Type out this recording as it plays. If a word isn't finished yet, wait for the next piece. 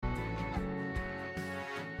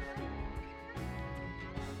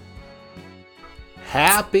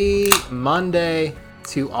Happy Monday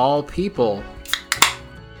to all people.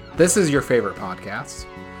 This is your favorite podcast.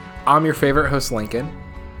 I'm your favorite host, Lincoln.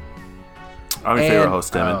 I'm your favorite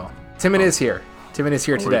host, Timon. Oh, Timon is here. Timon is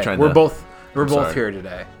here today. We're both here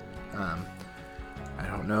today. I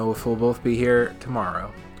don't know if we'll both be here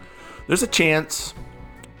tomorrow. There's a chance.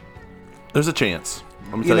 Let me tell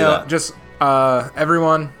you that. Just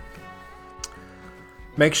everyone,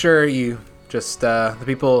 make sure you just the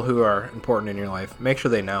people who are important in your life, make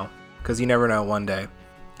sure they know, because you never know. One day, you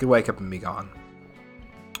could wake up and be gone.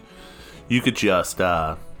 You could just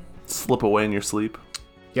slip away in your sleep.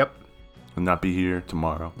 Yep. And not be here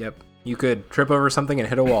tomorrow. Yep. You could trip over something and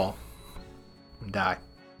hit a wall and die.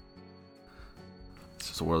 It's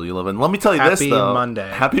just the world you live in. Let me tell you this, though.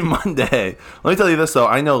 Happy Monday. Let me tell you this, though.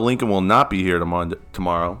 I know Lincoln will not be here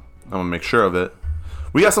tomorrow. I'm going to make sure of it.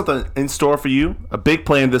 We got something in store for you. A big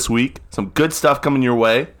plan this week. Some good stuff coming your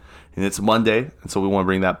way. And it's Monday. And so we want to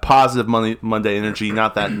bring that positive Monday energy,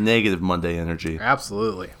 not that negative Monday energy.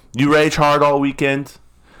 Absolutely. You rage hard all weekend.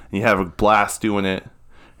 And you have a blast doing it.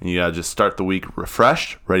 And you got to just start the week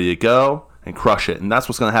refreshed, ready to go, and crush it. And that's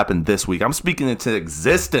what's going to happen this week. I'm speaking into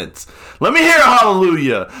existence. Let me hear a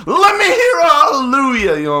hallelujah. Let me hear a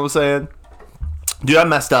hallelujah. You know what I'm saying? Dude, I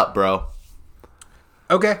messed up, bro.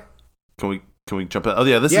 Okay. Can we jump in? Oh,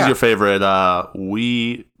 yeah, this is your favorite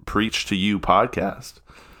We Preach to You podcast.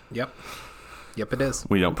 Yep, it is.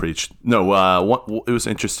 We don't preach. No, it was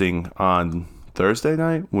interesting on Thursday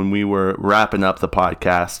night when we were wrapping up the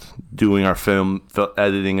podcast, doing our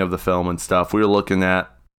editing of the film and stuff. We were looking at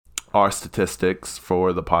our statistics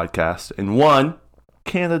for the podcast. And one,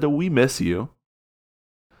 Canada, we miss you.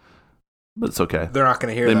 But it's okay. They're not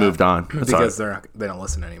going to hear that. They moved on. Because they don't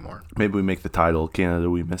listen anymore. Maybe we make the title, Canada,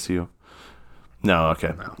 we miss you. No,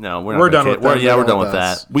 okay. No, we're done with that. Yeah, we're done with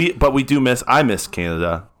that. I miss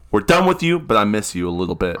Canada. We're done with you, but I miss you a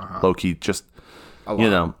little bit, low-key. Just,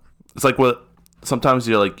 it's like what sometimes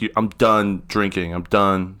you're like, I'm done drinking. I'm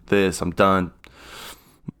done this. I'm done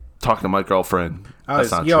talking to my girlfriend.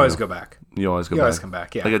 You always go back. You always come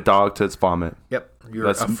back, yeah. Like a dog to its vomit. Yep.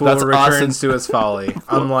 A fool returns to his folly.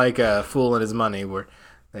 Unlike a fool and his money, where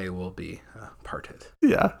they will be parted.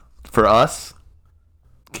 Yeah. For us,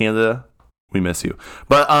 Canada, we miss you.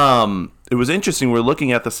 But it was interesting. We're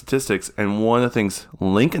looking at the statistics, and one of the things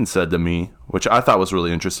Lincoln said to me, which I thought was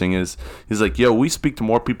really interesting, is he's like, "Yo, we speak to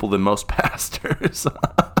more people than most pastors,"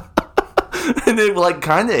 and it like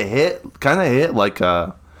kind of hit like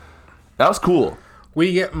that was cool.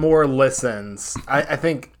 We get more listens. I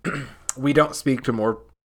think we don't speak to more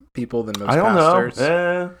people than most pastors. I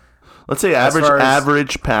don't know. Let's say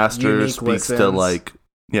average pastor speaks to like.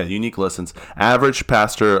 Yeah, unique listens. Average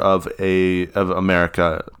pastor of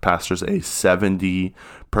America pastors a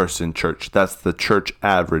 70-person church. That's the church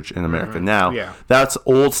average in America. Mm-hmm. Now, that's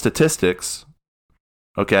old statistics,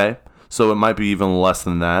 okay? So it might be even less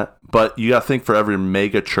than that. But you got to think for every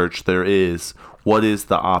mega church there is, what is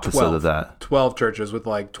the opposite of that? 12 churches with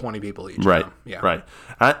like 20 people each. Right, right.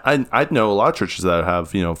 I know a lot of churches that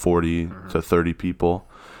have, 40 to 30 people.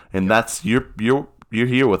 And that's, you're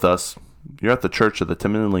here with us. You're at the church of the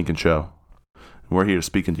Timon and Lincoln Show. And we're here to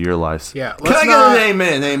speak into your lives. Yeah. Can I get an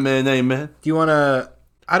amen? Amen, amen. Do you want to...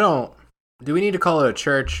 Do we need to call it a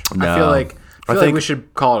church? No. I feel like we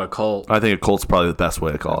should call it a cult. I think a cult's probably the best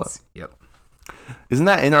way to call it. Yep. Isn't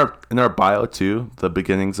that in our bio too? The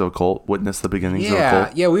beginnings of a cult? Witness the beginnings of a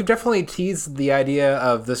cult? Yeah, we've definitely teased the idea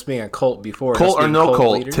of this being a cult before. Cult or no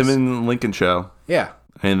cult, Timon and Lincoln Show. Yeah.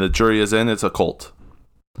 And the jury is in, it's a cult.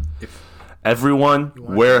 Everyone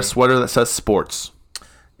wear a sweater that says sports.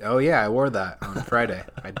 Oh yeah, I wore that on Friday.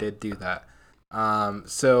 I did do that. But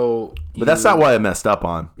that's not what I messed up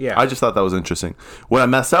on. Yeah. I just thought that was interesting. What I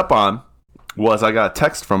messed up on was I got a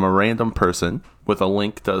text from a random person with a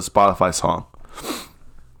link to a Spotify song.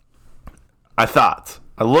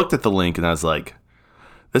 I looked at the link and I was like,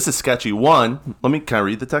 this is sketchy. Can I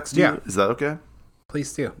read the text to you? Is that okay?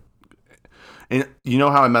 Please do. And you know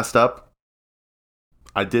how I messed up?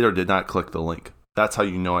 I did or did not click the link. That's how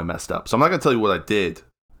you know I messed up. So I'm not going to tell you what I did,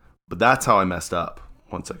 but that's how I messed up.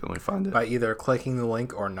 1 second, let me find it. By either clicking the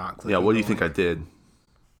link or not clicking the link. Yeah, what do you think I did?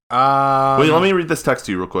 Wait, let me read this text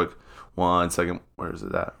to you real quick. 1 second. Where is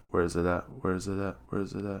it at? Here,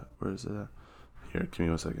 give me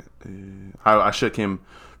 1 second. I should have came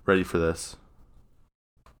ready for this.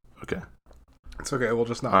 Okay. It's okay. We'll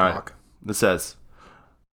just not talk. It says,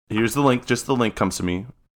 here's the link. Just the link comes to me.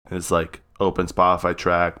 It's like, open Spotify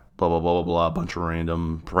track, blah, blah, blah, blah, blah, a bunch of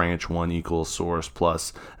random branch 1 equals source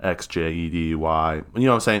plus XJEDY. You know what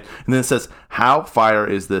I'm saying? And then it says, how fire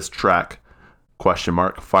is this track? Question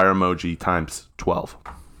mark, fire emoji times 12.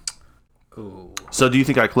 Ooh. So do you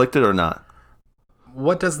think I clicked it or not?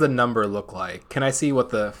 What does the number look like? Can I see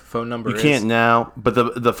what the phone number is? You can't now, but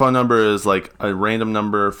the phone number is like a random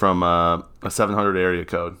number from a 700 area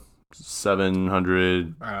code.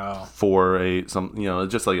 700-48 something,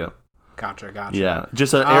 just like a Gotcha. Yeah,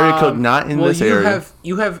 just an area code not in this area.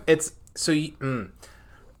 You have it's so you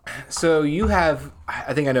have.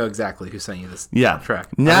 I think I know exactly who sent you this. Track.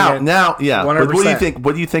 Now, yeah. 100%. What do you think?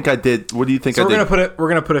 What do you think I did? What do you think I did? We're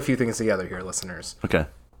gonna put a few things together here, listeners. Okay.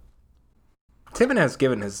 Timon has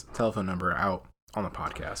given his telephone number out on the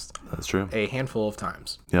podcast. That's true. A handful of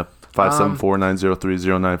times. Yep.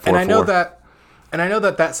 574-903-0944. And I know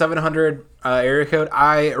that 700 area code.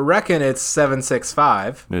 I reckon it's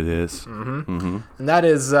 765. It is. Mm-hmm. And that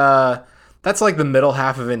is that's like the middle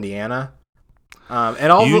half of Indiana.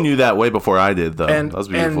 You knew that way before I did, though. That was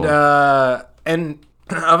beautiful. And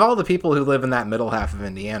of all the people who live in that middle half of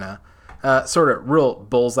Indiana, sort of real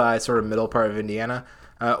bullseye, sort of middle part of Indiana,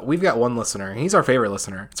 we've got one listener. He's our favorite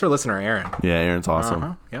listener. It's our listener, Aaron. Yeah, Aaron's awesome.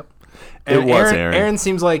 Uh-huh. Yep. And Aaron. Aaron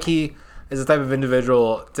seems like he is the type of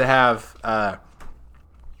individual to have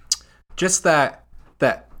just that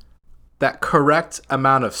correct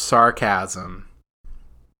amount of sarcasm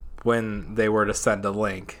when they were to send a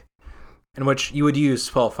link, in which you would use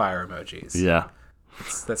 12 fire emojis. Yeah.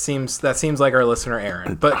 That seems like our listener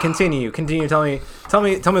Aaron. But continue. Tell me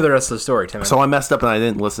the rest of the story, Tim. So I messed up and I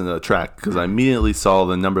didn't listen to the track because I immediately saw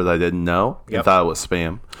the number that I didn't know and thought it was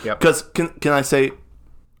spam. Yep. Because can I say,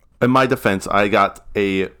 in my defense,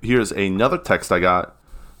 here's another text I got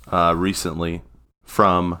recently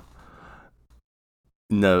from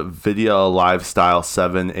Nvidia Lifestyle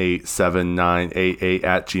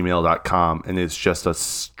 787988@gmail.com, and it's just a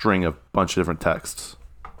string of bunch of different texts.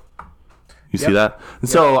 You see that? And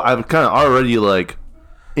so I'm kind of already I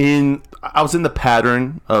was in the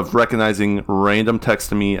pattern of recognizing random text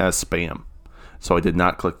to me as spam. So I did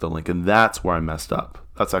not click the link, and that's where I messed up.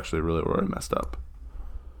 That's actually really where I messed up.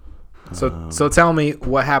 So tell me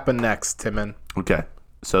what happened next, Timon. Okay.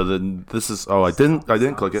 So then I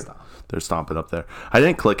didn't click it. They're stomping up there. I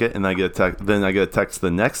didn't click it, and I get a text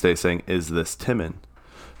the next day saying, "Is this Timon?"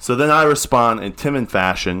 So then I respond in Timon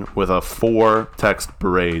fashion with a 4-text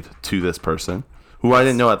parade to this person, who I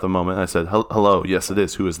didn't know at the moment. I said, "Hello, yes it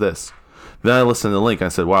is. Who is this?" Then I listened to the link. I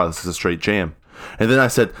said, "Wow, this is a straight jam." And then I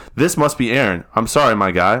said, "This must be Aaron. I'm sorry,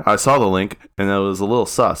 my guy. I saw the link, and it was a little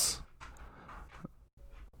sus."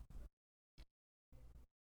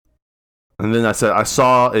 And then I said,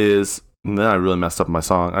 and then I really messed up my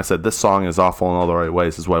song. I said, "This song is awful in all the right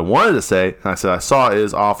ways," is what I wanted to say. And I said, "I saw it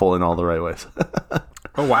is awful in all the right ways."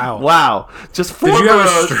 Oh, wow. Wow. Just 4 Did you have a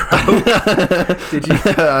stroke? Did you?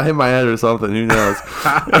 I hit my head or something. Who knows?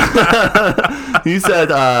 He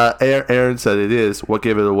said, Aaron said it is. What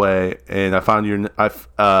gave it away? And I found an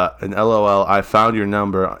LOL. I found your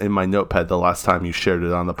number in my notepad the last time you shared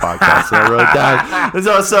it on the podcast. And I wrote it down. And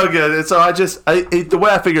so it's so good. And so the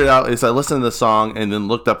way I figured it out is I listened to the song and then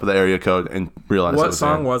looked up the area code and realized what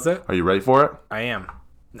song was it? Are you ready for it? I am.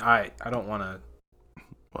 I don't want to.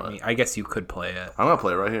 I guess you could play it. I'm going to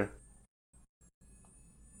play it right here.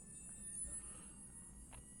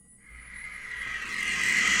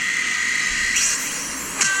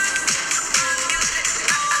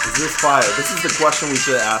 Is this fire? This is the question we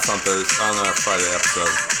should have asked on our Friday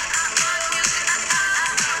episode.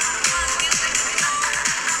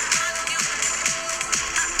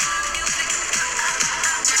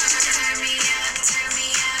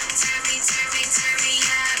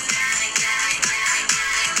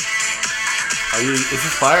 Is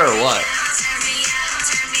this fire or what?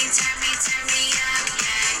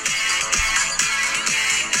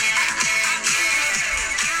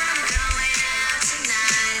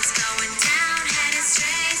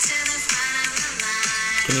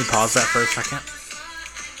 Can you pause that for a second?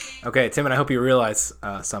 Okay, Tim, and I hope you realize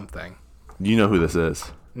something. You know who this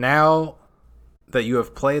is. Now that you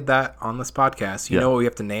have played that on this podcast, you know what we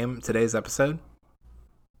have to name today's episode?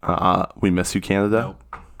 We Miss You, Canada? Nope.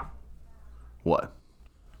 What?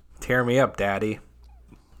 Tear Me Up, Daddy.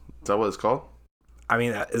 Is that what it's called? I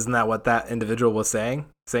mean, isn't that what that individual was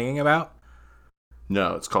singing about?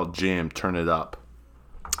 No, it's called Jam, Turn It Up.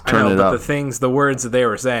 Turn it up. The words that they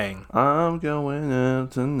were saying. I'm going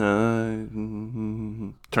out tonight.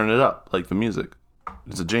 Turn it up, like the music.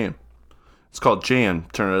 It's a jam. It's called Jam,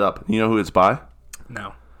 Turn It Up. You know who it's by?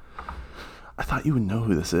 No. I thought you would know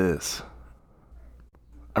who this is.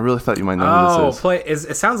 I really thought you might know who this is.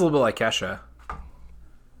 It sounds a little bit like Kesha.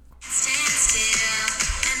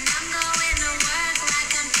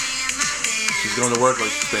 She's going to work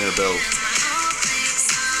like she's paying her bills.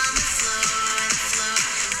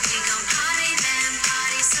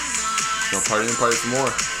 Don't party and party some more.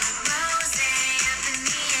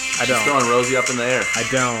 I don't. She's throwing Rosie up in the air. I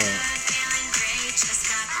don't.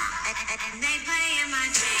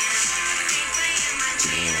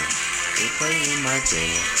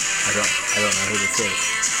 I don't know who this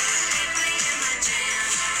is.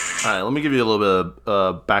 All right, let me give you a little bit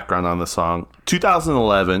of background on the song.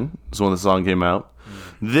 2011 is when the song came out.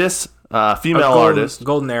 This female artist,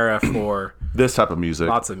 golden era for this type of music.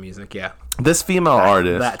 Lots of music, yeah. This female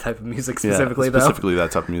artist, that type of music specifically, specifically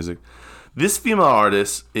that type of music. This female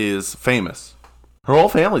artist is famous. Her whole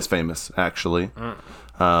family's famous, actually.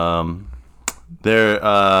 They're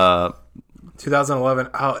 2011.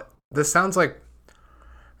 Oh, this sounds like,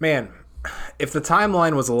 man. If the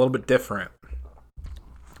timeline was a little bit different.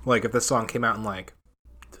 Like, if this song came out in,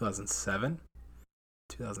 2007,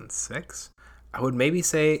 2006, I would maybe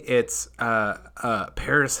say it's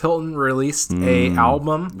Paris Hilton released a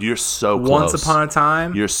album. You're so close. Once Upon a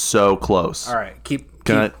Time. You're so close. All right, keep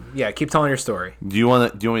telling your story. Do you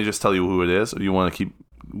want me to just tell you who it is, or do you want to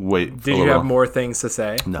wait? Did you have more things to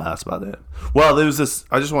say? No, that's about it. Well, there was this.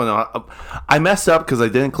 I just want to know. I messed up because I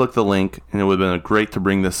didn't click the link, and it would have been great to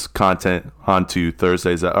bring this content onto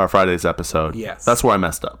Thursday's or Friday's episode. Yes, that's where I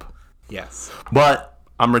messed up. Yes, but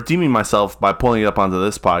I'm redeeming myself by pulling it up onto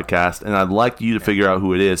this podcast, and I'd like you to figure out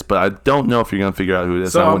who it is, but I don't know if you're going to figure out who it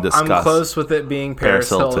is. So I want to discuss. I'm close with it being Paris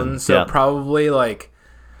Hilton. So probably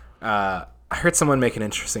I heard someone make an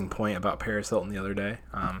interesting point about Paris Hilton the other day.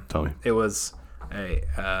 Tell me. It was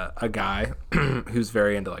a guy who's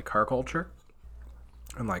very into car culture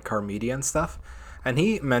and car media and stuff, and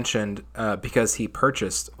he mentioned because he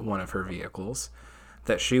purchased one of her vehicles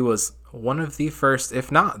that she was one of the first,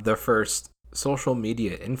 if not the first, social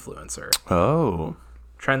media influencer. Oh,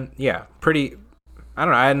 pretty. I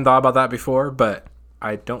don't know. I hadn't thought about that before, but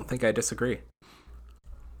I don't think I disagree.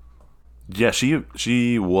 Yeah,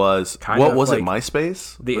 she was. What was it?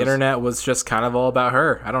 MySpace. The internet was just kind of all about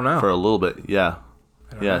her. I don't know. For a little bit, yeah.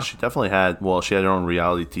 Yeah, she definitely had. Well, she had her own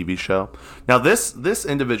reality TV show. Now, this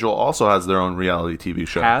individual also has their own reality TV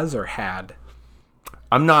show. Has or had?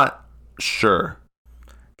 I'm not sure.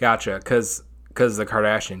 Gotcha, because the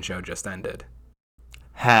Kardashian show just ended.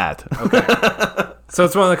 Had. Okay. So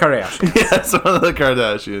it's one of the Kardashians. Yeah, it's one of the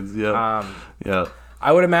Kardashians. Yeah. Yeah.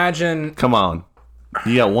 I would imagine. Come on.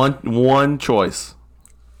 You got one choice.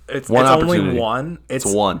 It's only one. It's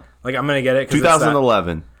one. I'm gonna get it.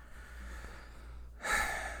 2011.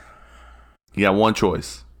 You got one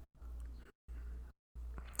choice.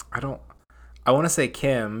 I want to say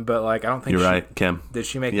Kim, but I don't think you're right. Kim. Did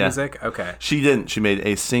she make music? Okay. She didn't. She made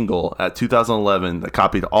a single at 2011 that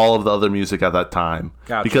copied all of the other music at that time.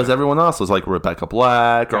 Gotcha. Because everyone else was Rebecca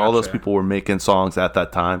Black or all those people were making songs at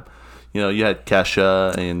that time. You had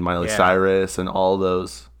Kesha and Miley Cyrus and all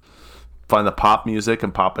those. Find the pop music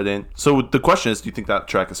and pop it in. So the question is, do you think that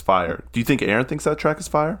track is fire? Do you think Aaron thinks that track is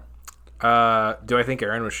fire? Do I think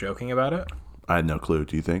Aaron was joking about it? I had no clue.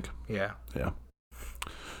 Do you think? Yeah. Yeah.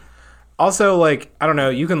 Also, I don't know.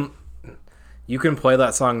 You can play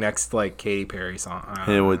that song next to Katy Perry song.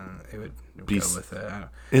 It would be go with it.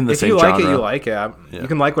 In the if same you like genre. it, you like it. You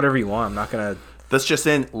can like whatever you want. I'm not gonna. That's just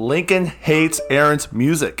in. Lincoln hates Aaron's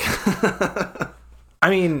music. I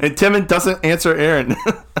mean, and Timon doesn't answer Aaron.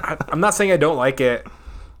 I'm not saying I don't like it.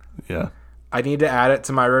 Yeah. I need to add it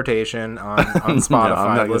to my rotation on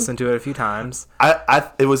Spotify. I've listened to it a few times.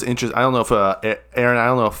 It was interesting. I don't know if Aaron. I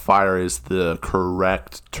don't know if fire is the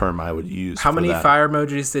correct term I would use. How many fire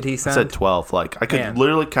emojis did he send? I said 12. I could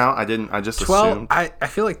literally count. I didn't. I just 12. Assumed. I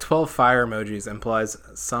feel like 12 fire emojis implies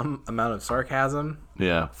some amount of sarcasm.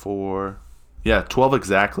 Yeah. 4. Yeah. 12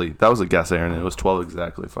 exactly. That was a guess, Aaron. It was 12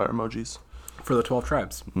 exactly fire emojis for the 12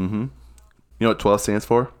 tribes. Mm-hmm. You know what 12 stands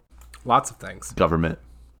for? Lots of things. Government.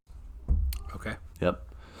 Okay. Yep.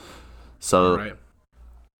 So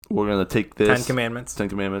we're going to take this. 10 commandments. 10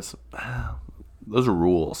 commandments. Those are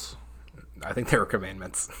rules. I think they were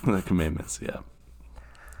commandments. The commandments, yeah.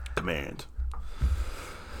 Command.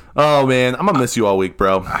 Oh, man. I'm going to miss you all week,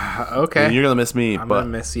 bro. Okay. And you're going to miss me. I'm going to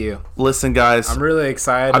miss you. Listen, guys. I'm really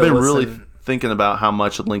excited. I've been really thinking about how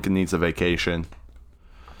much Lincoln needs a vacation.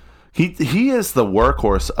 He is the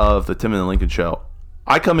workhorse of the Tim and Lincoln show.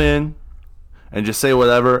 I come in and just say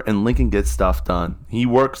whatever, and Lincoln gets stuff done. He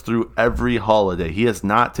works through every holiday. He has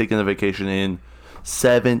not taken a vacation in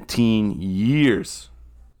 17 years.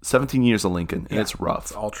 17 years of Lincoln, and it's rough.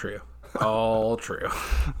 It's all true. All true.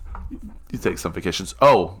 You take some vacations.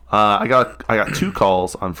 I got 2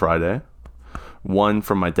 calls on Friday. One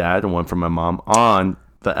from my dad and one from my mom on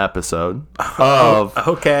the episode of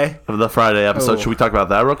the Friday episode. Should we talk about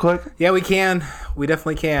that real quick? Yeah, we can. We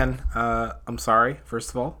definitely can. I'm sorry,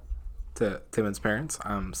 first of all, to Timon's parents.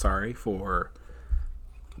 I'm sorry for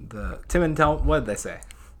Timon. What did they say?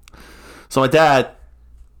 So my dad,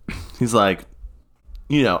 he's like,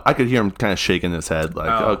 I could hear him kind of shaking his head,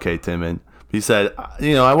 like, okay, Timon. He said,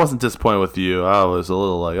 I wasn't disappointed with you. I was a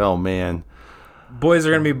little like, oh man, boys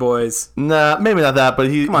are gonna be boys. Nah, maybe not that, but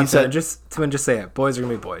he said, Timon, just say it. Boys are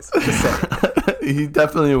gonna be boys. Just say it. He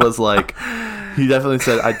definitely was like, he definitely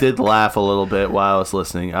said, I did laugh a little bit while I was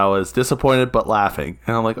listening. I was disappointed but laughing,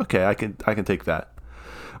 and I'm like, okay, I can take that.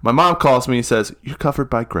 My mom calls me and says, "You're covered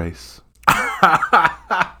by grace."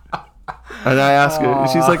 And I ask her,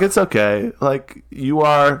 she's like, "It's okay. Like, you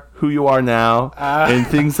are who you are now, and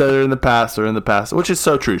things that are in the past are in the past," which is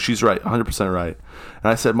so true. She's right, 100% right.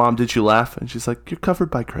 And I said, "Mom, did you laugh?" And she's like, "You're covered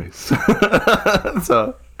by grace."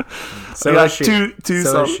 So is she.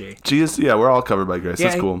 So is she. Yeah, we're all covered by grace.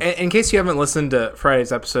 That's cool. In case you haven't listened to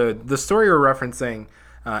Friday's episode, the story we're referencing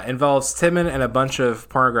involves Timon and a bunch of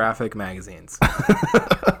pornographic magazines.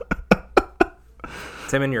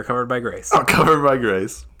 Timon, you're covered by grace. I'm covered by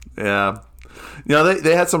grace. Yeah.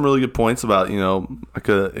 They had some really good points about,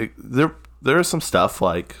 there is some stuff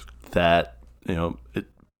like that,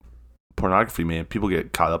 pornography, man, people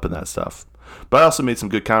get caught up in that stuff. But I also made some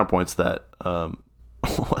good counterpoints that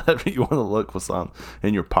whatever you want to look was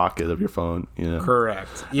in your pocket of your phone,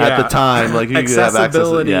 Correct. Yeah. At the time, like, you could have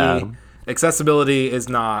access. Accessibility is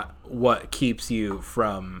not what keeps you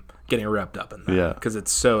from getting wrapped up in that. Yeah. Because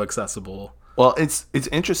it's so accessible. Well, it's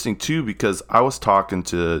interesting, too, because I was talking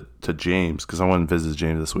to James, because I went and visited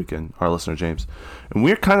James this weekend, our listener James, and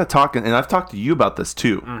we're kind of talking, and I've talked to you about this,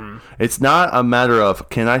 too. Mm-hmm. It's not a matter of,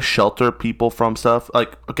 can I shelter people from stuff?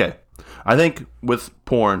 Like, okay, I think with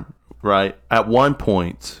porn, right, at one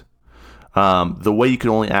point, the way you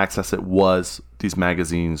could only access it was these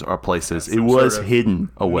magazines or places. It was hidden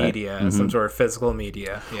away. Media, some sort of physical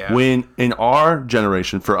media. Yeah. When in our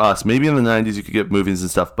generation, for us, maybe in the 90s you could get movies and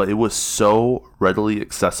stuff, but it was so readily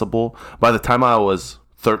accessible. By the time I was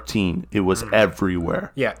 13, it was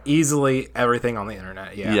everywhere. Yeah, easily everything on the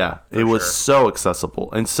internet. Yeah. Yeah, it was so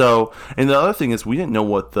accessible. And the other thing is we didn't know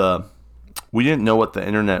what the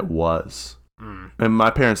internet was. And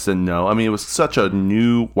my parents didn't know. I mean, it was such a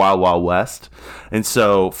new Wild Wild West. And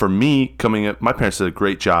so for me, coming up, my parents did a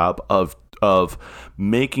great job of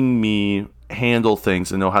making me handle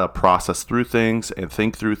things and know how to process through things and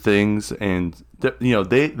think through things. And,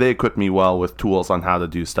 they equipped me well with tools on how to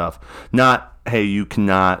do stuff. Not, hey, you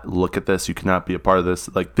cannot look at this. You cannot be a part of this.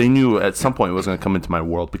 Like, they knew at some point it was going to come into my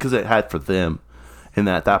world because it had for them. And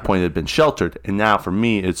at that point, it had been sheltered. And now for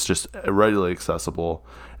me, it's just readily accessible.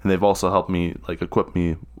 And they've also helped me, like, equip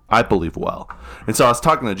me, I believe, well. And so I was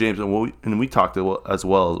talking to James, and we talked as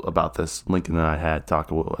well about this. Lincoln and I had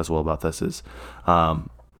talked as well about this. Is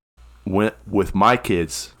with my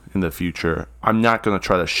kids in the future, I'm not going to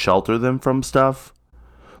try to shelter them from stuff.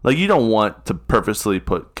 Like, you don't want to purposely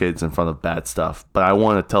put kids in front of bad stuff, but I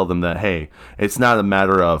want to tell them that, hey, it's not a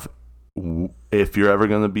matter of if you're ever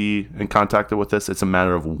going to be in contact with this. It's a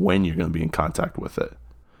matter of when you're going to be in contact with it.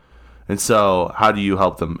 And so, how do you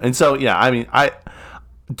help them? And so, yeah, I mean, I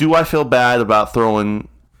feel bad about throwing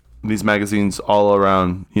these magazines all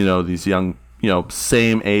around, these young,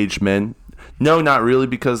 same age men? No, not really,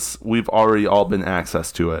 because we've already all been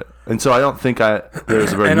access to it. And so I don't think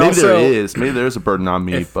there's a burden. Maybe also, there is a burden on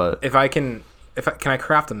me, but can I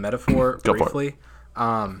craft a metaphor briefly?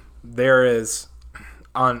 There is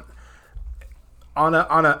on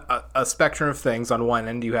a spectrum of things. On one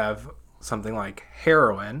end, you have something like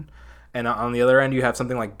heroin. And on the other end, you have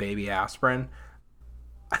something like baby aspirin.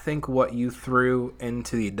 I think what you threw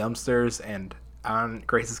into the dumpsters and on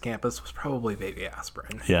Grace's campus was probably baby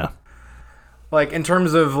aspirin. Yeah. Like, in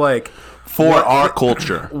terms of, like... For our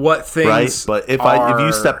culture. What things right? But if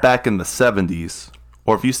you step back in the 70s,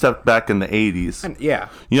 or if you step back in the 80s... Yeah.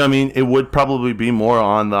 You know what I mean? It would probably be more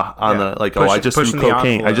on the like, I just threw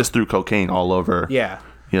cocaine. I just threw cocaine all over. Yeah.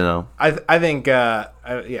 I think, yeah.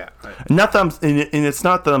 Not that and it's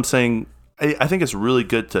not that I'm saying, I think it's really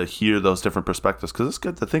good to hear those different perspectives because it's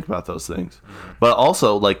good to think about those things. Mm-hmm. But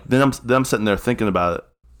also, like, then I'm sitting there thinking about it.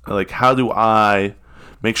 Like, how do I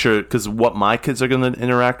make sure, because what my kids are going to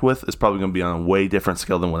interact with is probably going to be on a way different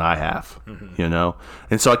scale than what I have,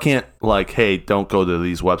 And so I can't, like, hey, don't go to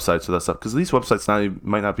these websites or that stuff, because these websites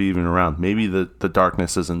might not be even around. Maybe the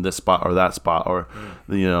darkness is in this spot or that spot, or,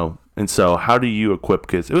 And so how do you equip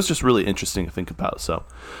kids? It was just really interesting to think about. So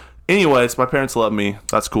anyways, my parents love me.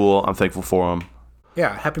 That's cool. I'm thankful for them.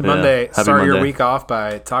 Yeah, happy Monday. Start your week off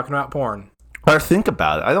by talking about porn. Or think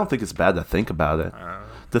about it. I don't think it's bad to think about it.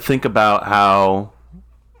 To think about how...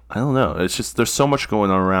 I don't know. It's just there's so much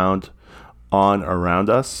going on around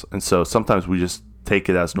us, and so sometimes we just take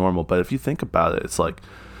it as normal. But if you think about it, it's like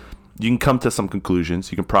you can come to some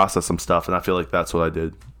conclusions, you can process some stuff, and I feel like that's what I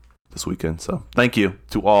did this weekend. So thank you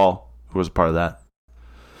to all who was a part of that.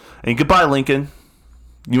 And goodbye, Lincoln.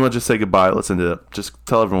 You want to just say goodbye? Let's end it up. Just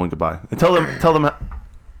tell everyone goodbye and tell them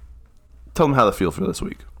how they feel for this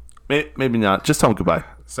week. Maybe not. Just tell them goodbye.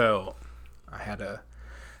 So I had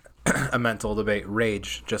a mental debate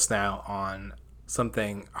rage just now on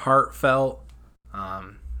something heartfelt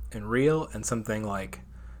and real, and something like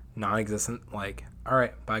non-existent, like, all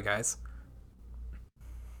right, bye guys.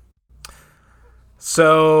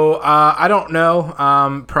 So I don't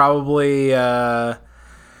know, probably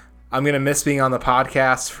I'm gonna miss being on the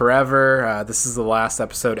podcast forever. This is the last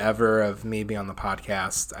episode ever of me being on the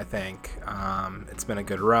podcast, I think. It's been a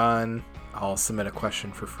good run. I'll submit a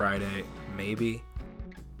question for Friday, maybe.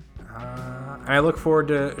 And I look forward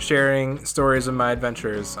to sharing stories of my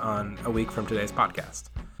adventures on a week from today's podcast.